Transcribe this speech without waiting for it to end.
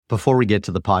Before we get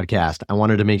to the podcast, I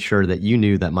wanted to make sure that you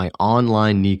knew that my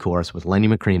online knee course with Lenny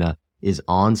Macrina is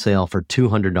on sale for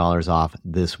 $200 off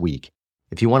this week.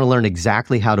 If you want to learn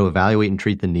exactly how to evaluate and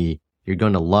treat the knee, you're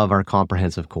going to love our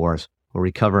comprehensive course where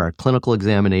we cover our clinical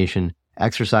examination,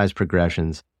 exercise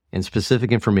progressions, and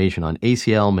specific information on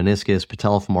ACL, meniscus,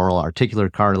 patellofemoral, articular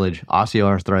cartilage,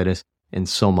 osteoarthritis, and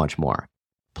so much more.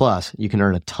 Plus, you can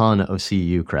earn a ton of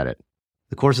CEU credit.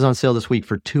 The course is on sale this week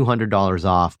for $200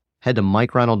 off. Head to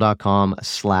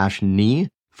MikeReinold.com/knee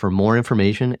for more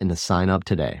information and to sign up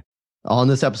today. On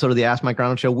this episode of the Ask Mike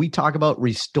Reinold Show, we talk about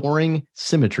restoring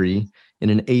symmetry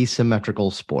in an asymmetrical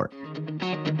sport.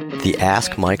 The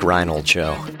Ask Mike Reinold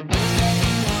Show.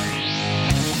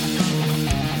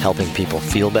 Helping people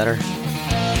feel better,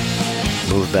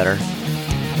 move better,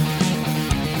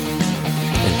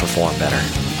 and perform better.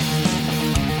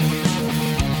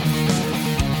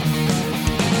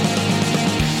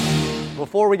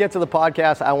 Before we get to the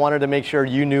podcast, I wanted to make sure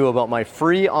you knew about my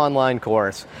free online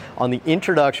course on the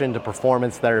introduction to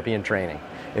performance therapy and training.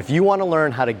 If you want to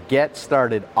learn how to get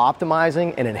started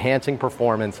optimizing and enhancing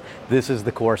performance, this is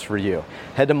the course for you.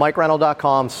 Head to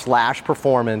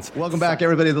MikeReinold.com/performance. Welcome back,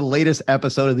 everybody, to the latest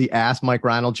episode of the Ask Mike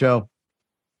Reinold Show.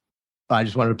 I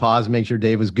just wanted to pause and make sure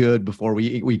Dave was good before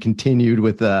we continued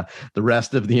with the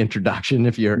rest of the introduction.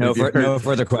 No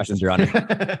further questions, Your Honor.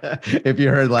 If you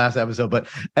heard last episode, but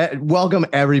welcome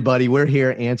everybody. We're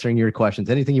here answering your questions.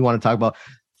 Anything you want to talk about,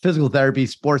 physical therapy,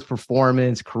 sports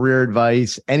performance, career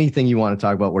advice, anything you want to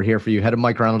talk about, we're here for you. Head to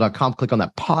MikeReinold.com, click on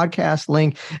that podcast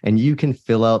link, and you can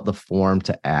fill out the form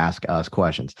to ask us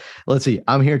questions. Let's see.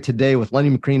 I'm here today with Lenny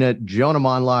Macrina, Jonah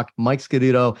Monlock, Mike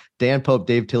Scaduto, Dan Pope,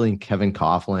 Dave Tilley, and Kevin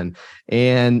Coughlin.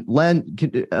 And Len,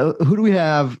 who do we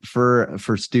have for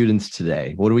students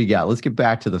today? What do we got? Let's get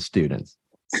back to the students.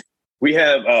 We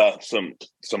have some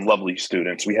lovely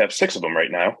students. We have 6 of them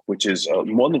right now, which is a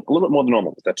little bit more than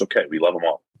normal, but that's okay. We love them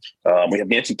all. We have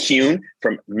Nancy Kuhn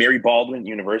from Mary Baldwin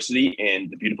University in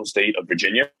the beautiful state of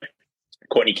Virginia.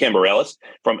 Courtney Cambarellis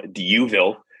from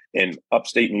Dewville in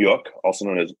upstate New York, also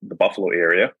known as the Buffalo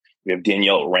area. We have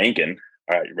Danielle Rankin.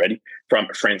 All right, you ready? From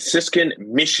Franciscan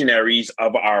Missionaries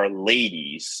of Our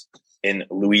Ladies in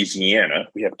Louisiana.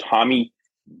 We have Tommy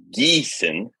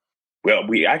Geeson. Well,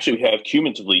 we actually have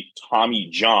cumulatively Tommy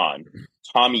John,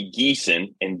 Tommy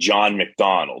Geeson, and John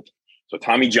McDonald. So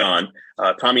Tommy John,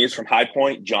 Tommy is from High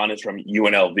Point, John is from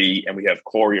UNLV, and we have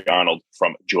Corey Arnold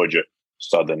from Georgia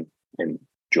Southern in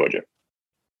Georgia.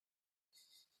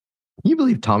 Can you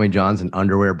believe Tommy John's an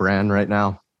underwear brand right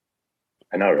now?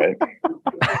 I know, right?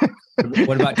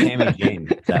 What about Tammy Jane?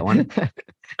 Is that one?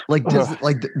 Does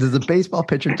the baseball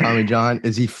pitcher Tommy John,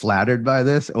 is he flattered by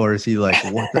this, or is he like,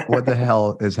 what the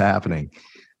hell is happening?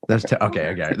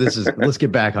 Okay. Let's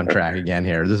get back on track again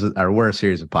here. This is our worst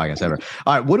series of podcasts ever.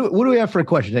 All right, what do we have for a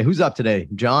question today? Who's up today?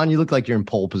 John, you look like you're in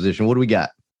pole position. What do we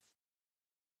got?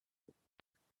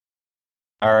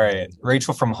 All right.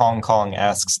 Rachel from Hong Kong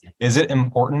asks, is it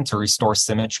important to restore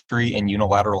symmetry in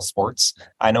unilateral sports?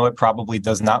 I know it probably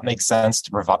does not make sense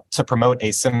to promote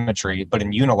asymmetry, but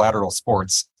in unilateral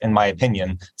sports, in my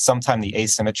opinion, sometimes the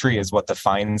asymmetry is what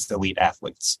defines elite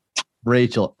athletes.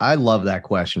 Rachel, I love that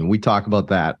question. We talk about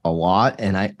that a lot,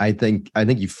 and I think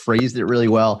you phrased it really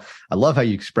well. I love how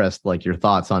you expressed like your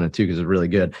thoughts on it too, because it's really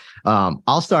good.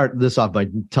 I'll start this off by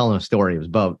telling a story. It was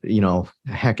about,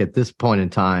 at this point in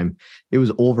time, it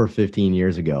was over 15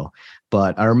 years ago.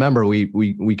 But I remember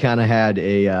we kind of had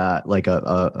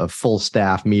a full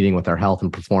staff meeting with our health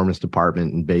and performance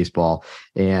department in baseball.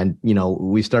 And,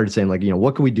 we started saying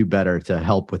what can we do better to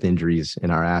help with injuries in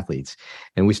our athletes?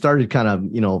 And we started kind of,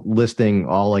 listing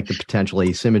all like the potential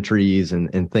asymmetries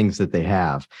and things that they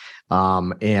have.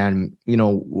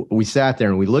 We sat there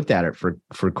and we looked at it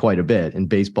for quite a bit. And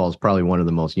baseball is probably one of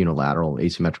the most unilateral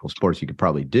asymmetrical sports you could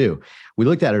probably do. We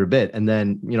looked at it a bit, and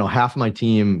then, half of my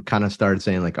team kind of started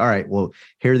saying like, all right, well,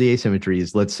 here are the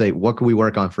asymmetries. Let's say, what can we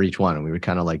work on for each one? And we were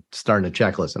kind of like starting a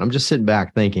checklist, and I'm just sitting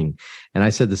back thinking, and I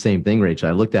said the same thing, Rachel.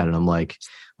 I looked at it and I'm like,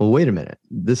 well, wait a minute.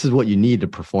 This is what you need to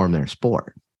perform their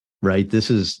sport, right? This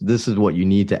is what you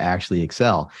need to actually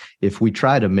excel. If we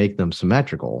try to make them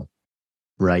symmetrical,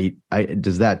 right,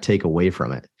 does that take away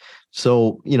from it?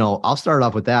 So, I'll start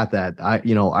off with that I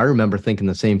remember thinking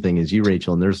the same thing as you,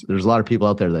 Rachel, and there's a lot of people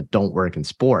out there that don't work in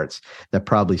sports that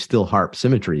probably still harp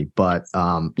symmetry, but,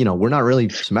 we're not really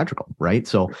symmetrical, right?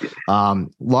 So,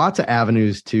 lots of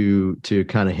avenues to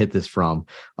kind of hit this from.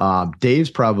 Dave's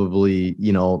probably,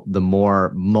 the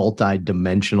more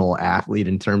multi-dimensional athlete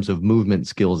in terms of movement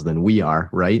skills than we are,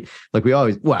 right? Like we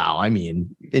always,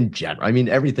 in general. I mean,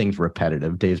 everything's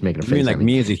repetitive. Dave's making a face. You mean like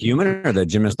me as a human or the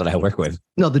gymnast that I work with?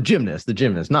 No, the gymnast,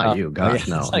 not you. Gosh,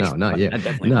 yeah. no, not you.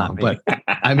 Definitely No, not me. but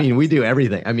I mean, we do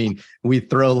everything. I mean, we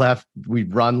throw left, we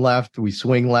run left, we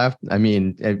swing left. I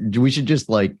mean, we should just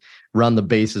like run the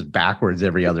bases backwards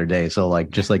every other day. So like,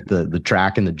 just like the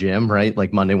track in the gym, right?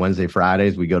 Like Monday, Wednesday,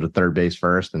 Fridays, we go to third base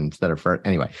first instead of first.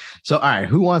 Anyway, so all right,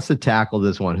 who wants to tackle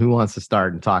this one? Who wants to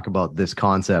start and talk about this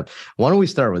concept? Why don't we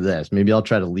start with this? Maybe I'll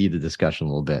try to lead the discussion a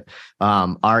little bit.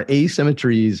 Are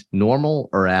asymmetries normal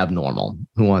or abnormal?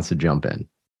 Who wants to jump in?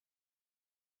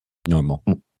 Normal.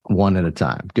 One at a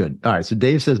time. Good. All right. So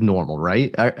Dave says normal,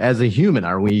 right? As a human,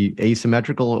 are we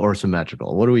asymmetrical or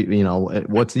symmetrical? What do we,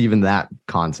 what's even that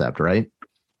concept, right?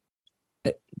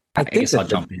 I guess I'll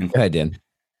jump in. Go ahead, Dan.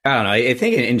 I don't know. I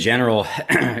think in general,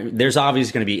 there's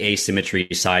obviously going to be asymmetry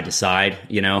side to side,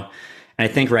 And I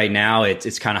think right now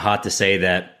it's kind of hot to say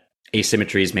that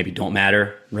asymmetries maybe don't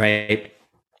matter, right?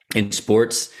 In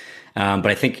sports. But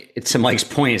I think to Mike's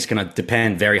point, it's going to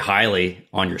depend very highly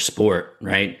on your sport,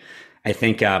 right? I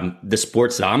think the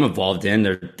sports that I'm involved in,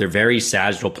 they're very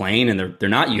sagittal plane and they're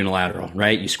not unilateral,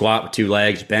 right? You squat with two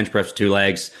legs, bench press with two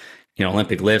legs,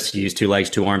 Olympic lifts, you use two legs,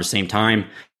 two arms at the same time.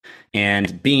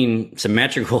 And being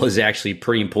symmetrical is actually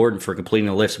pretty important for completing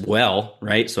the lifts well,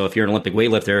 right? So if you're an Olympic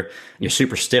weightlifter and you're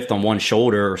super stiff on one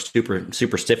shoulder or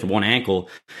super stiff on one ankle,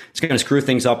 it's going to screw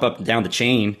things up and down the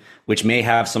chain, which may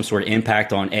have some sort of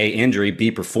impact on A, injury, B,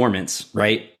 performance,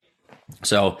 right?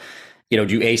 So,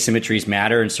 do asymmetries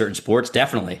matter in certain sports?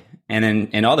 Definitely. And then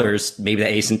in others, maybe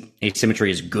the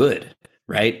asymmetry is good,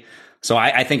 right? So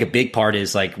I think a big part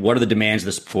is like, what are the demands of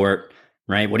the sport,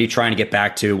 right? What are you trying to get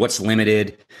back to? What's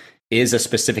limited? Is a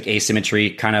specific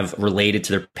asymmetry kind of related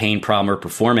to their pain problem or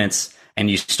performance?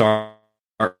 And you start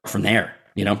from there,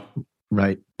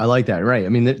 Right. I like that. Right. I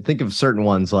mean, think of certain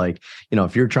ones like,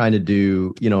 if you're trying to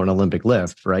do, an Olympic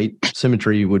lift, right?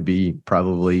 Symmetry would be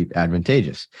probably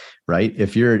advantageous, right?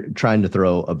 If you're trying to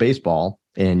throw a baseball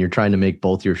and you're trying to make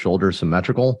both your shoulders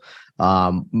symmetrical,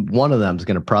 one of them is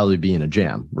going to probably be in a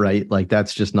jam, right? Like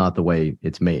that's just not the way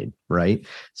it's made, right?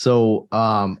 So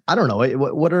I don't know.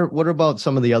 What are about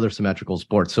some of the other symmetrical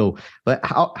sports? So, but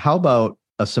how about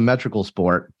a symmetrical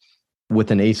sport with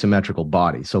an asymmetrical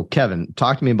body? So Kevin,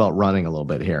 talk to me about running a little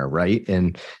bit here, right?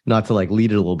 And not to like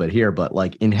lead it a little bit here, but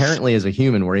like inherently as a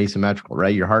human, we're asymmetrical,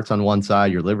 right? Your heart's on one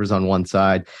side, your liver's on one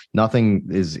side. Nothing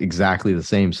is exactly the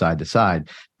same side to side,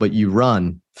 but you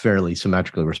run fairly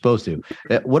symmetrically. We're supposed to.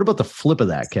 What about the flip of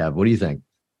that, Kev? What do you think?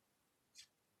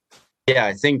 Yeah,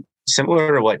 I think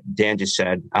similar to what Dan just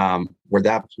said, where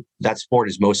that sport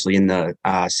is mostly in the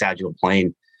sagittal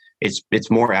plane, it's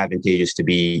more advantageous to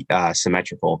be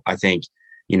symmetrical. I think,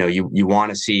 you want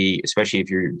to see, especially if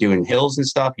you're doing hills and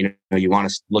stuff, you want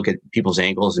to look at people's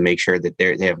ankles and make sure that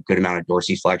they have a good amount of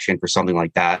dorsiflexion for something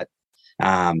like that,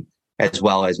 as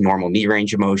well as normal knee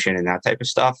range of motion and that type of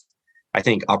stuff. I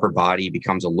think upper body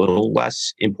becomes a little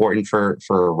less important for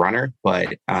a runner,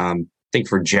 but I think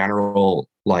for general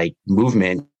like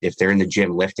movement, if they're in the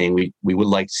gym lifting, we would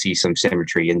like to see some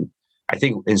symmetry. And I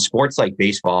think in sports like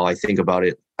baseball, I think about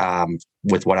it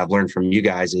with what I've learned from you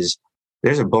guys is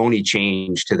there's a bony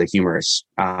change to the humerus,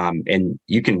 and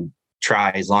you can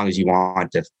try as long as you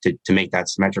want to make that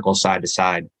symmetrical side to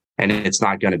side, and it's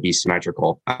not going to be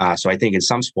symmetrical. So I think in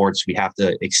some sports we have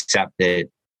to accept that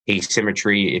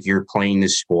asymmetry, if you're playing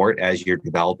this sport as you're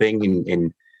developing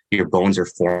and your bones are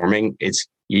forming, it's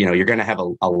you're going to have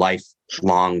a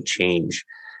lifelong change.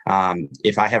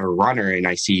 If I have a runner and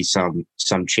I see some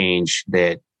change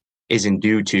that isn't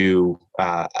due to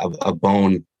a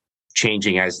bone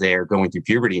changing as they're going through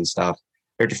puberty and stuff,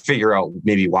 or to figure out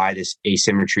maybe why this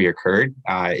asymmetry occurred.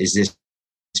 Is this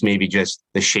maybe just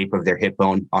the shape of their hip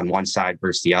bone on one side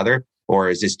versus the other, or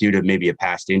is this due to maybe a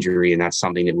past injury and that's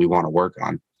something that we want to work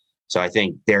on? So I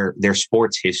think their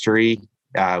sports history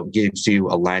gives you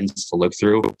a lens to look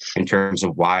through in terms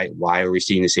of why are we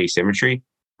seeing this asymmetry.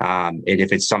 And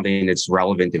if it's something that's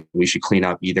relevant that we should clean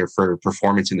up either for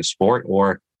performance in the sport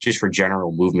or just for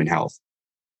general movement health.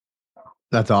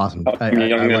 That's awesome. I'm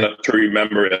young enough to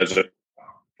remember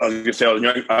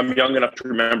I'm young enough to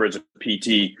remember as a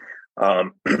PT,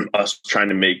 us trying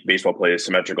to make baseball players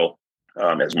symmetrical,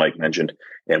 as Mike mentioned,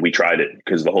 and we tried it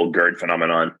because the whole GERD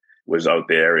phenomenon was out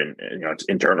there, and it's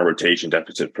internal rotation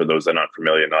deficit for those that are not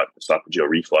familiar, not esophageal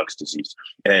reflux disease.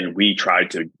 And we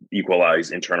tried to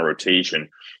equalize internal rotation,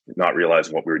 not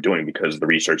realizing what we were doing because the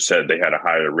research said they had a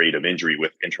higher rate of injury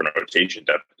with internal rotation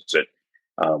deficit.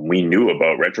 We knew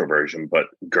about retroversion, but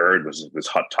GERD was this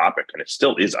hot topic, and it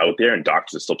still is out there, and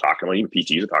doctors are still talking about it, even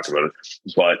PTs are talking about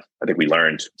it. But I think we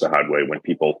learned the hard way when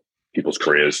people's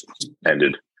careers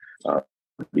ended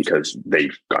because they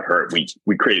got hurt.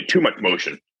 We created too much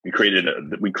motion. We created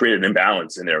an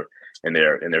imbalance in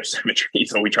their symmetry.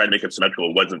 So we tried to make it symmetrical.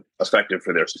 It wasn't effective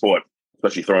for their sport,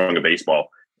 especially throwing a baseball.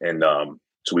 And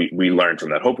so we learned from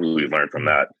that. Hopefully we learned from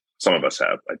that. Some of us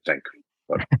have, I think,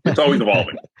 but it's always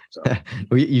evolving. So.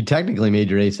 You technically made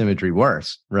your asymmetry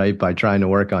worse, right? By trying to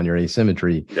work on your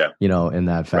asymmetry, in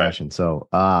that fashion. Right. So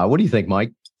what do you think,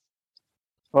 Mike?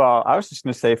 Well, I was just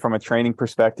going to say, from a training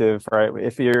perspective, right?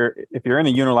 If you're in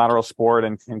a unilateral sport,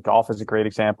 and golf is a great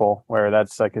example where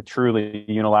that's like a truly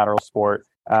unilateral sport,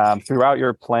 throughout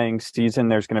your playing season,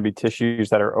 there's going to be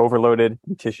tissues that are overloaded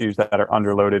and tissues that are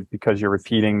underloaded because you're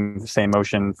repeating the same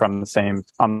motion on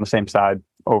the same side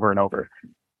over and over.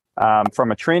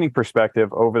 From a training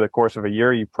perspective, over the course of a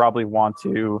year, you probably want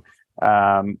to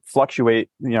fluctuate,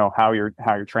 how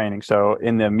you're training. So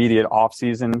in the immediate off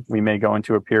season, we may go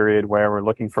into a period where we're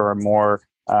looking for a more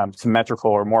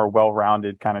symmetrical or more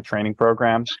well-rounded kind of training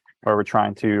program, where we're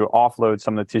trying to offload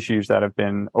some of the tissues that have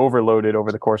been overloaded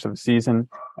over the course of the season,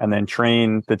 and then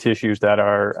train the tissues that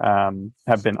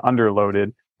have been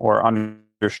underloaded or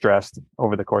understressed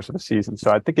over the course of the season.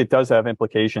 So I think it does have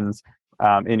implications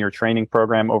in your training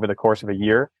program over the course of a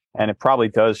year. And it probably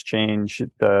does change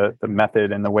the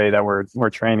method and the way that we're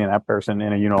training that person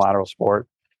in a unilateral sport.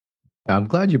 I'm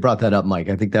glad you brought that up, Mike.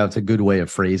 I think that's a good way of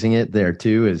phrasing it there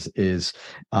too, is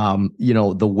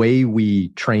the way we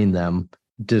train them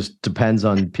just depends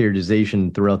on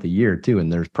periodization throughout the year too.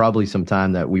 And there's probably some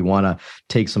time that we want to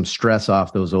take some stress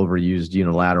off those overused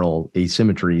unilateral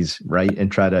asymmetries, right?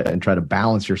 And try to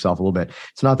balance yourself a little bit.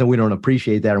 It's not that we don't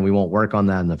appreciate that and we won't work on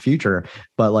that in the future,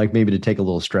 but like maybe to take a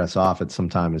little stress off at some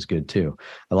time is good too.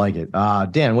 I like it.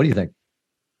 Dan, what do you think?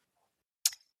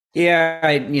 Yeah,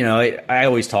 I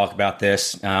always talk about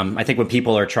this. I think when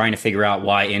people are trying to figure out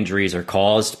why injuries are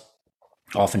caused,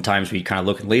 oftentimes we kind of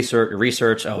look at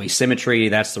research, asymmetry,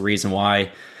 that's the reason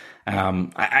why.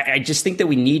 I just think that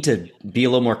we need to be a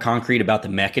little more concrete about the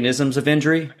mechanisms of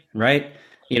injury, right?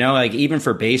 Like even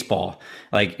for baseball,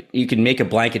 like you can make a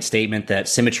blanket statement that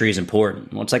symmetry is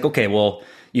important. Well, it's like, okay, well,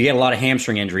 you get a lot of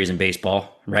hamstring injuries in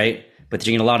baseball, right? But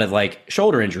you get a lot of like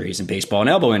shoulder injuries in baseball and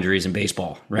elbow injuries in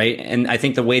baseball, right? And I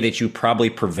think the way that you probably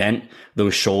prevent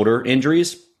those shoulder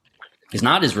injuries is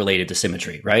not as related to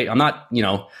symmetry, right? I'm not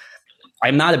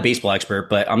a baseball expert,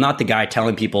 but I'm not the guy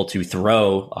telling people to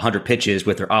throw 100 pitches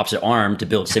with their opposite arm to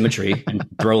build symmetry and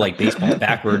throw like baseball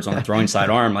backwards on the throwing side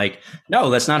arm. Like, no,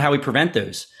 that's not how we prevent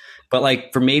those. But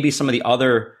like for maybe some of the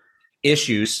other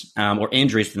issues or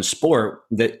injuries in the sport,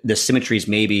 the symmetry is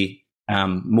maybe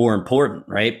more important,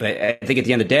 right? But I think at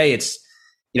the end of the day, it's,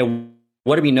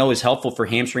 what do we know is helpful for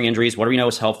hamstring injuries? What do we know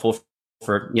is helpful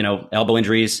for, elbow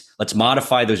injuries? Let's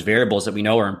modify those variables that we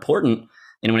know are important.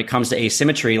 And when it comes to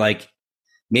asymmetry, like,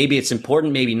 maybe it's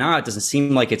important, maybe not. It doesn't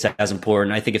seem like it's as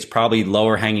important. I think it's probably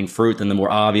lower hanging fruit than the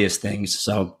more obvious things.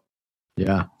 So,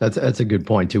 yeah, that's a good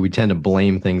point too. We tend to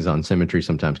blame things on symmetry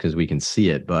sometimes because we can see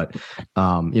it. But,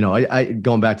 I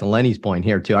going back to Lenny's point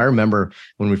here too, I remember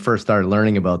when we first started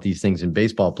learning about these things in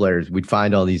baseball players, we'd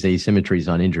find all these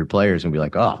asymmetries on injured players and be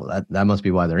like, oh, well, that must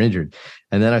be why they're injured.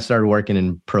 And then I started working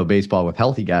in pro baseball with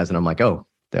healthy guys and I'm like, oh,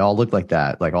 they all look like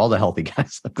that. Like all the healthy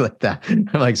guys look like that.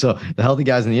 I'm like, so the healthy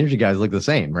guys and the injured guys look the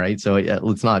same, right? So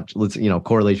let's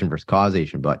correlation versus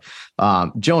causation. But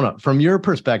Jonah, from your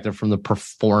perspective, from the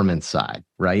performance side,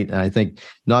 right? And I think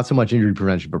not so much injury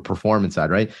prevention, but performance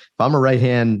side, right? If I'm a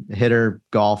right-hand hitter,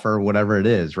 golfer, whatever it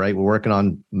is, right? We're working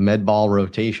on med ball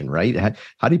rotation, right?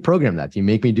 How do you program that? Do you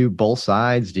make me do both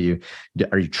sides? Are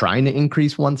you trying to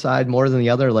increase one side more than the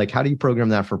other? Like, how do you program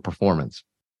that for performance?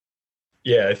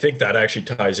 Yeah, I think that actually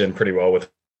ties in pretty well with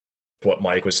what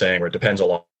Mike was saying, where it depends a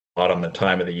lot on the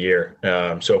time of the year.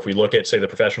 So if we look at, say, the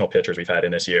professional pitchers we've had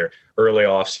in this year, early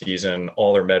off season,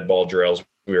 all their med ball drills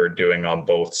we were doing on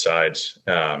both sides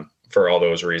for all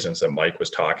those reasons that Mike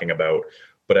was talking about.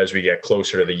 But as we get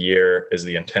closer to the year, as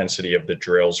the intensity of the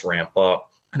drills ramp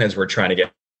up, and as we're trying to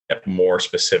get more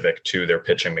specific to their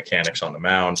pitching mechanics on the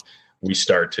mound, we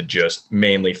start to just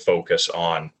mainly focus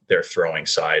on their throwing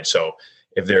side. So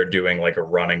if they're doing like a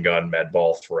run and gun med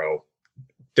ball throw,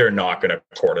 they're not going to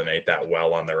coordinate that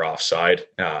well on their offside.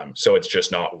 So it's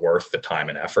just not worth the time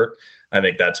and effort. I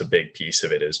think that's a big piece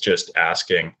of it, is just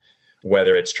asking,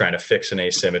 whether it's trying to fix an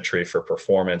asymmetry for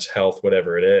performance, health,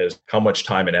 whatever it is, how much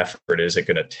time and effort is it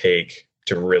going to take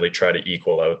to really try to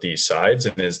equal out these sides?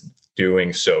 And is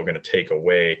doing so going to take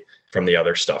away from the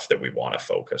other stuff that we want to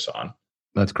focus on?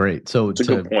 That's great. So it's a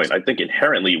good point. I think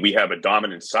inherently we have a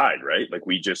dominant side, right? Like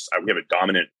we have a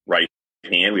dominant right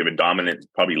hand. We have a dominant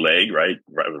probably leg, right?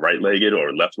 Right-legged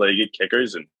or left-legged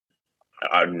kickers. And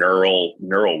our neural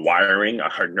wiring,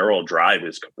 our neural drive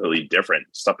is completely different.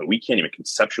 Stuff that we can't even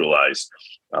conceptualize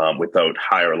without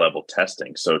higher level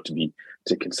testing. So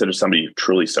to consider somebody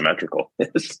truly symmetrical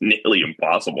is nearly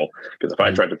impossible. Because if I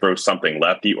tried to throw something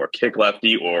lefty or kick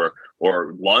lefty or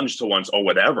lunge to once or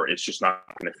whatever, it's just not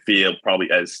going to feel probably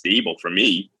as stable for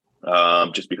me,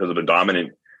 just because of the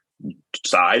dominant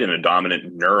side and a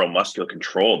dominant neuromuscular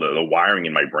control. The wiring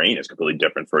in my brain is completely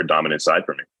different for a dominant side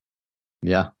for me.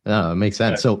 Yeah, it makes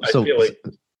sense. So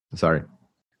sorry.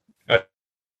 I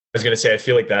was going to say, I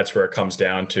feel like that's where it comes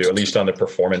down to, at least on the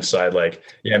performance side, like,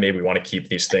 yeah, maybe we want to keep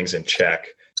these things in check,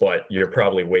 but you're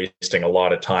probably wasting a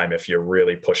lot of time if you're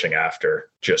really pushing after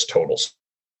just total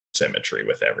symmetry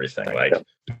with everything. Like,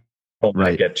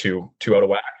 don't get too out of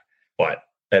whack. But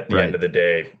at the end of the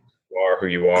day, you are who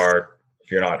you are. If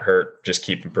you're not hurt, just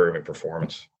keep improving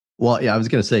performance. Well, yeah, I was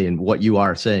going to say, and what you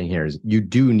are saying here is you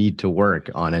do need to work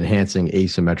on enhancing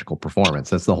asymmetrical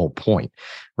performance. That's the whole point,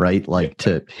 right? Like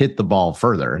to hit the ball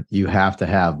further, you have to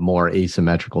have more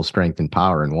asymmetrical strength and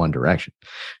power in one direction.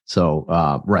 So,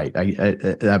 right,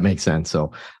 that makes sense.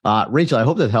 So, Rachel, I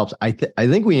hope that helps. I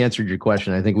think we answered your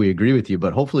question. I think we agree with you,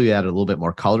 but hopefully we added a little bit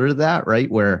more color to that,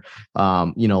 right? Where,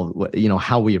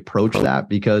 how we approach that,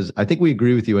 because I think we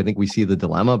agree with you. I think we see the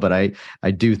dilemma, but I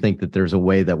do think that there's a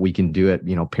way that we can do it,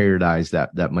 periodized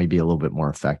that might be a little bit more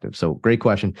effective. So great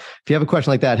question. If you have a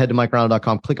question like that, head to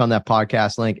MikeReinold.com, click on that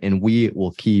podcast link, and we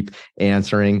will keep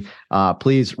answering.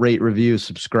 Please rate, review,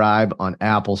 subscribe on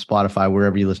Apple, Spotify,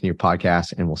 wherever you listen to your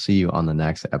podcast, and we'll see you on the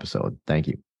next episode. Thank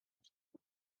you.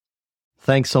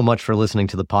 Thanks so much for listening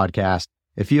to the podcast.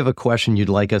 If you have a question you'd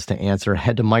like us to answer,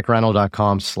 head to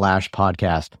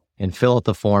MikeReinold.com/podcast and fill out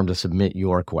the form to submit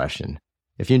your question.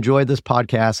 If you enjoyed this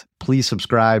podcast, please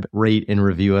subscribe, rate, and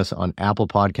review us on Apple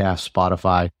Podcasts,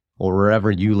 Spotify, or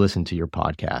wherever you listen to your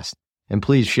podcast. And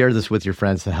please share this with your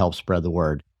friends to help spread the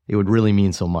word. It would really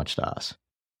mean so much to us.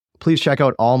 Please check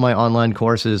out all my online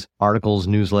courses, articles,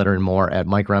 newsletter, and more at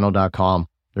MikeReinold.com.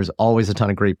 There's always a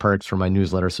ton of great perks for my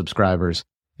newsletter subscribers.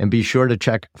 And be sure to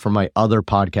check for my other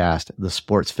podcast, the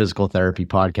Sports Physical Therapy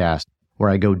Podcast, where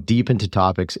I go deep into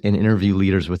topics and interview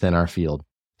leaders within our field.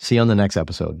 See you on the next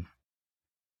episode.